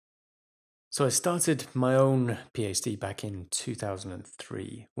So I started my own PhD back in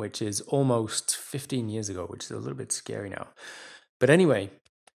 2003, which is almost 15 years ago, which is a little bit scary now. But anyway,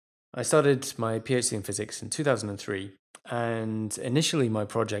 I started my PhD in physics in 2003, and initially my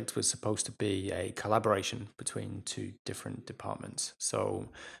project was supposed to be a collaboration between two different departments. So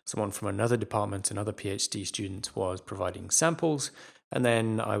someone from another department, another PhD student, was providing samples, and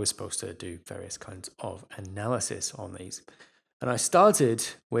then I was supposed to do various kinds of analysis on these. And I started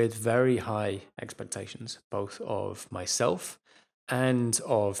with very high expectations, both of myself and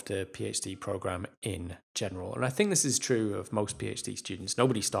of the PhD program in general. And I think this is true of most PhD students.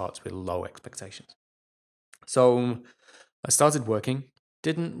 Nobody starts with low expectations. So I started working,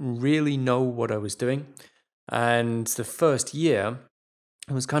 didn't really know what I was doing. And the first year,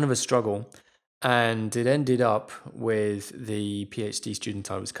 it was kind of a struggle. And it ended up with the PhD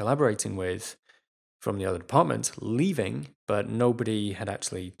student I was collaborating with from the other department leaving, but nobody had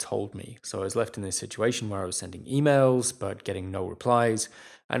actually told me. So I was left in this situation where I was sending emails, but getting no replies,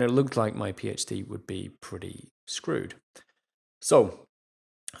 and it looked like my PhD would be pretty screwed. So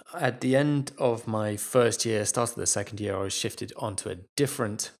at the end of my first year, start of the second year, I was shifted onto a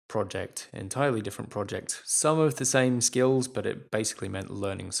different project, entirely different project. Some of the same skills, but it basically meant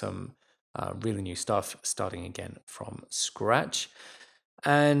learning some really new stuff, starting again from scratch.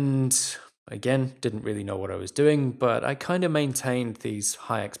 And again, didn't really know what I was doing, but I kind of maintained these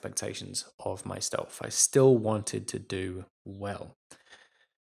high expectations of myself. I still wanted to do well.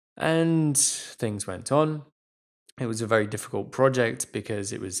 And things went on. It was a very difficult project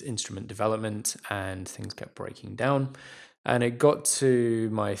because it was instrument development and things kept breaking down. And it got to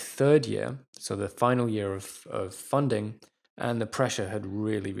my third year, so the final year of funding, and the pressure had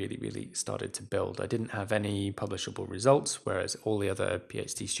really, really, really started to build. I didn't have any publishable results, whereas all the other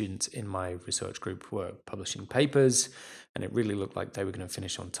PhD students in my research group were publishing papers, and it really looked like they were going to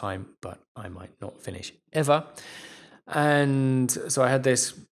finish on time, but I might not finish ever. And so I had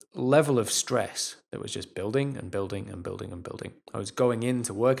this level of stress that was just building and building and building and building. I was going in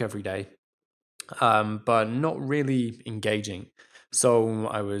to work every day, but not really engaging. So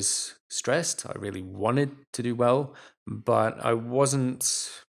I was stressed. I really wanted to do well, but I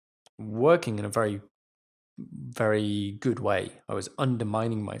wasn't working in a very, very good way. I was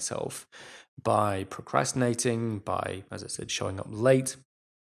undermining myself by procrastinating, by, as I said, showing up late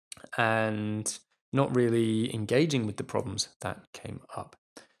and not really engaging with the problems that came up.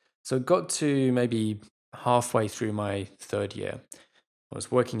 So it got to maybe halfway through my third year. I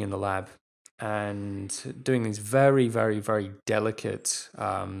was working in the lab and doing these very, very, very delicate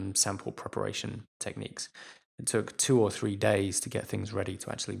sample preparation techniques. It took 2 or 3 days to get things ready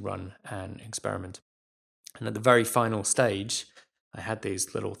to actually run an experiment. And at the very final stage, I had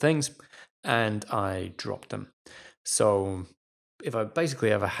these little things and I dropped them. So if I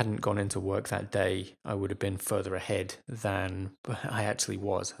basically ever hadn't gone into work that day, I would have been further ahead than I actually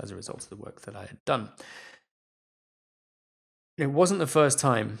was as a result of the work that I had done. It wasn't the first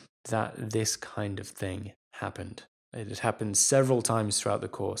time that this kind of thing happened. It had happened several times throughout the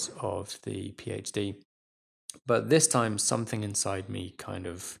course of the PhD, but this time something inside me kind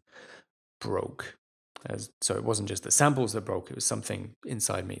of broke. So it wasn't just the samples that broke, it was something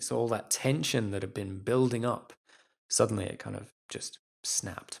inside me. So all that tension that had been building up, suddenly it kind of just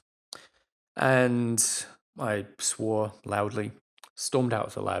snapped. And I swore loudly, stormed out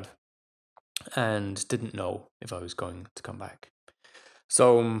of the lab, and didn't know if I was going to come back.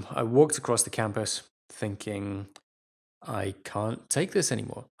 So I walked across the campus thinking, I can't take this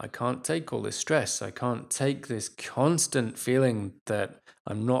anymore. I can't take all this stress. I can't take this constant feeling that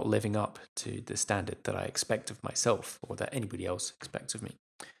I'm not living up to the standard that I expect of myself or that anybody else expects of me.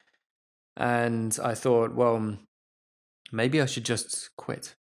 And I thought, well, maybe I should just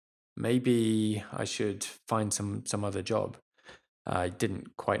quit. Maybe I should find some other job. I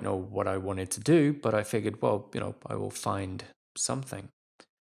didn't quite know what I wanted to do, but I figured, well, I will find something.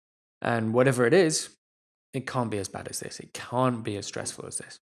 And whatever it is, it can't be as bad as this. It can't be as stressful as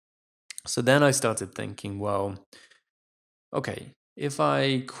this. So then I started thinking, well, okay, if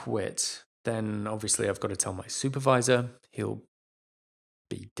I quit, then obviously I've got to tell my supervisor. He'll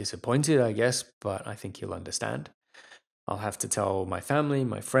be disappointed, I guess, but I think he'll understand. I'll have to tell my family,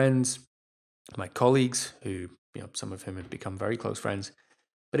 my friends, my colleagues, who, some of whom have become very close friends.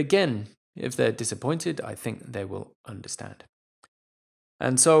 But again, if they're disappointed, I think they will understand.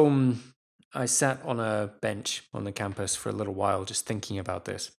 And so I sat on a bench on the campus for a little while just thinking about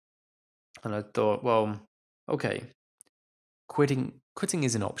this. And I thought, well, okay, quitting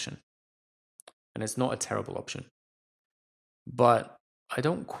is an option. And it's not a terrible option. But I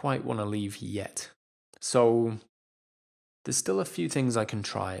don't quite want to leave yet. So there's still a few things I can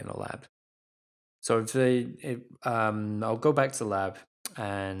try in the lab. So I'll go back to the lab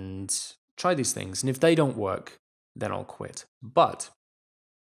and try these things. And if they don't work, then I'll quit. But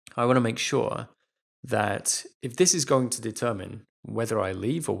I want to make sure that if this is going to determine whether I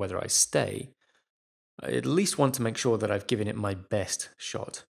leave or whether I stay, I at least want to make sure that I've given it my best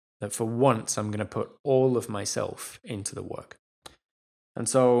shot. That for once, I'm going to put all of myself into the work. And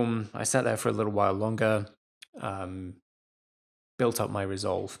so I sat there for a little while longer, built up my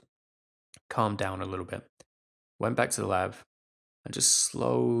resolve, calmed down a little bit, went back to the lab, and just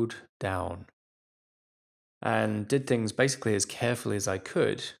slowed down and did things basically as carefully as I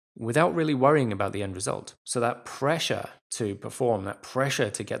could without really worrying about the end result. So that pressure to perform, that pressure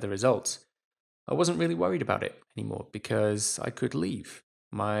to get the results, I wasn't really worried about it anymore because I could leave.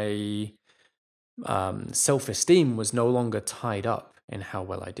 My self-esteem was no longer tied up in how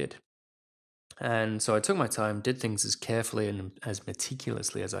well I did. And so I took my time, did things as carefully and as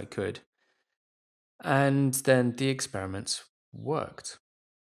meticulously as I could. And then the experiments worked.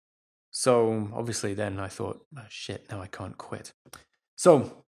 So obviously then I thought, oh, shit, now I can't quit.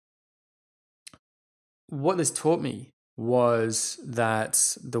 So what this taught me was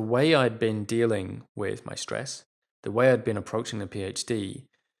that the way I'd been dealing with my stress, the way I'd been approaching the PhD,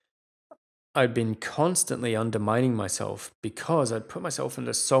 I'd been constantly undermining myself because I'd put myself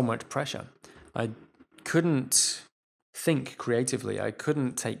under so much pressure. I couldn't think creatively. I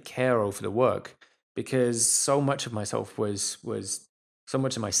couldn't take care over the work because so much of myself was so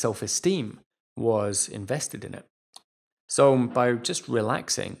much of my self-esteem was invested in it. So by just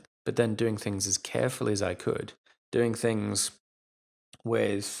relaxing, but then doing things as carefully as I could, doing things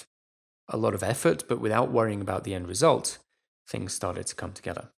with a lot of effort, but without worrying about the end result, things started to come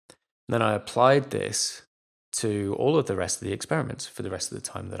together. And then I applied this to all of the rest of the experiments for the rest of the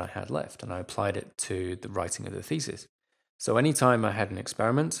time that I had left. And I applied it to the writing of the thesis. So anytime I had an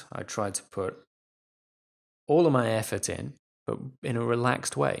experiment, I tried to put all of my effort in, but in a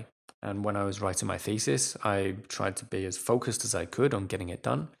relaxed way. And when I was writing my thesis, I tried to be as focused as I could on getting it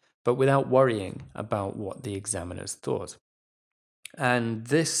done, but without worrying about what the examiners thought. And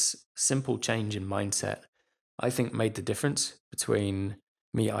this simple change in mindset, I think, made the difference between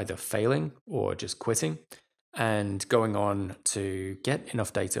me either failing or just quitting and going on to get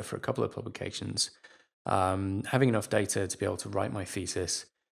enough data for a couple of publications, having enough data to be able to write my thesis,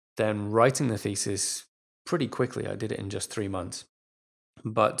 then writing the thesis pretty quickly. I did it in just 3 months,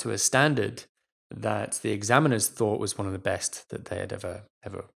 but to a standard that the examiners thought was one of the best that they had ever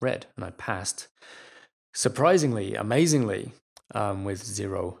read. And I passed, surprisingly, amazingly, with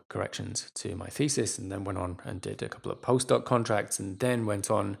 0 corrections to my thesis, and then went on and did a couple of postdoc contracts, and then went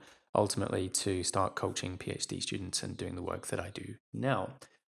on ultimately to start coaching PhD students and doing the work that I do now.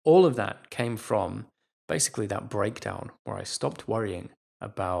 All of that came from basically that breakdown where I stopped worrying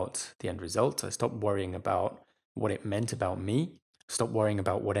about the end result. I stopped worrying about what it meant about me, stopped worrying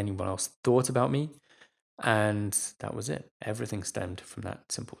about what anyone else thought about me, and that was it. Everything stemmed from that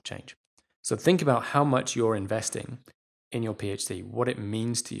simple change. So think about how much you're investing in your PhD, what it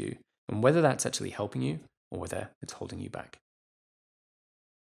means to you, and whether that's actually helping you or whether it's holding you back.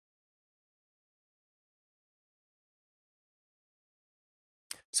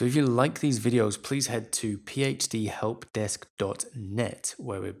 So if you like these videos, please head to phdhelpdesk.net,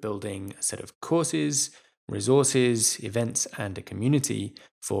 where we're building a set of courses, resources, events, and a community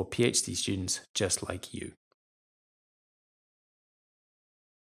for PhD students just like you.